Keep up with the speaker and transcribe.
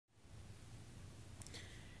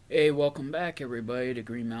Hey, welcome back everybody to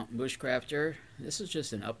Green Mountain Bushcrafter. This is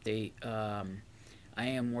just an update. I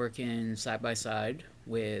am working side by side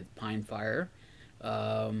with Pine Fire.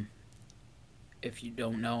 Um, if you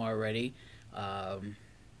don't know already, um,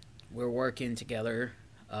 we're working together.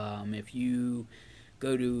 If you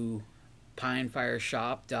go to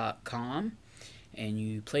pinefireshop.com and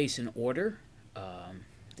you place an order,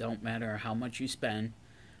 don't matter how much you spend,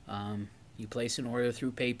 you place an order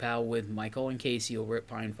through PayPal with Michael and Casey over at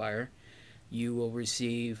Pine Fire. You will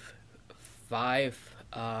receive five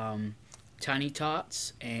tiny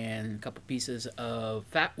tots and a couple pieces of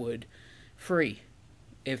fat wood free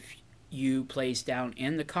if you place down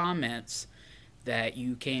in the comments that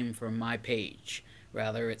you came from my page.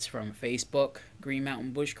 Rather, it's from Facebook Green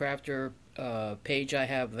Mountain Bushcrafter page I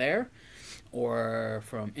have there, or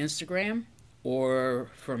from Instagram,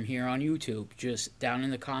 or from here on YouTube. Just down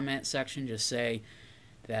in the comment section, just say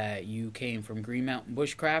that you came from Green Mountain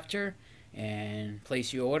Bushcrafter and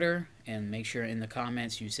place your order, and make sure in the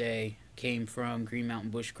comments you say came from Green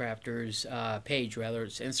Mountain Bushcrafters page, whether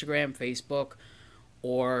it's Instagram, Facebook,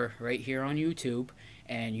 or right here on YouTube,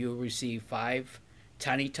 and you'll receive five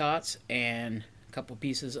tiny tots and a couple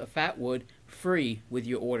pieces of fat wood free with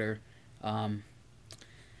your order. Um,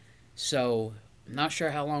 so I'm not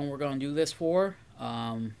sure how long we're going to do this for.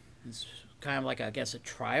 It's kind of like, I guess, a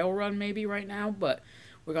trial run maybe right now, but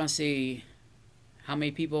we're going to see how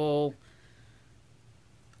many people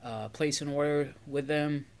place an order with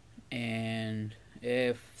them, and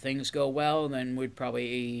if things go well, then we'd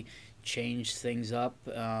probably change things up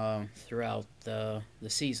throughout the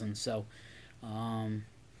season. Um,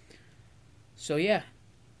 so yeah,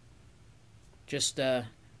 just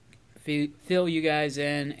fill you guys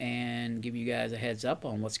in and give you guys a heads up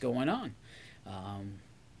on what's going on. Um,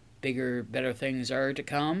 Bigger, better things are to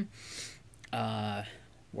come. Uh,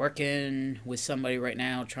 Working with somebody right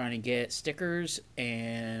now trying to get stickers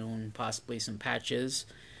and possibly some patches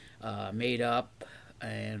made up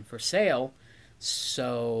and for sale,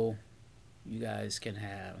 so you guys can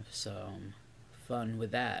have some fun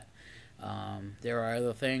with that. There are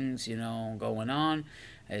other things, going on.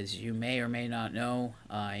 As you may or may not know,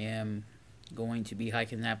 I am going to be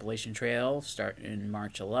hiking the Appalachian Trail starting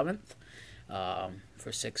March 11th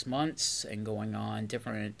for 6 months, and going on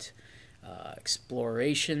different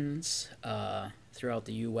explorations throughout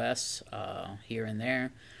the U.S. Here and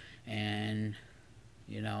there, and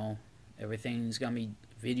you know everything's gonna be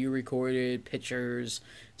video recorded, pictures.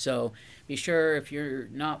 So be sure, if you're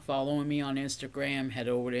not following me on Instagram, head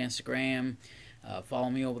over to Instagram.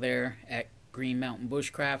 Follow me over there at Green Mountain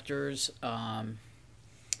Bushcrafters.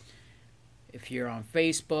 If you're on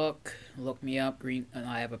Facebook, look me up.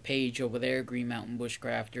 I have a page over there, Green Mountain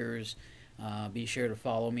Bushcrafters. Be sure to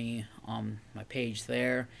follow me on my page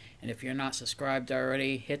there. And if you're not subscribed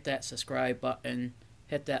already, hit that subscribe button,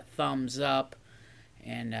 hit that thumbs up,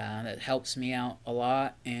 and that helps me out a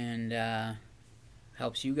lot, and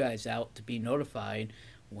helps you guys out to be notified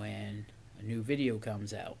when a new video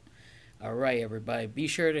comes out. Alright, everybody, be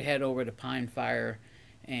sure to head over to Pine Fire,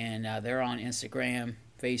 and they're on Instagram,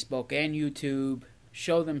 Facebook, and YouTube.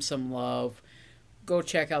 Show them some love. Go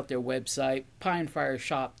check out their website,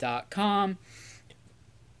 pinefireshop.com.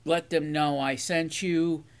 Let them know I sent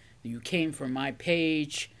you. You came from my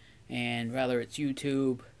page, and whether it's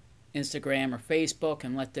YouTube, Instagram, or Facebook,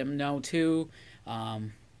 and let them know too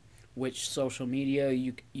which social media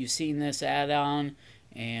you've seen this ad on,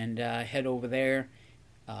 and head over there.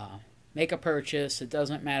 Make a purchase. It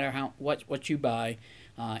doesn't matter what you buy.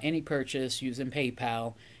 Any purchase using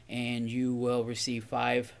PayPal, and you will receive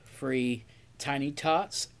 5 free tiny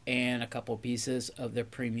tots and a couple pieces of their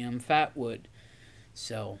premium fat wood.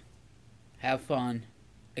 So have fun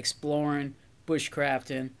exploring,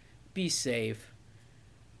 bushcrafting, be safe,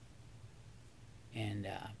 and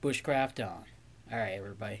bushcraft on. Alright,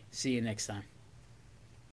 everybody, see you next time.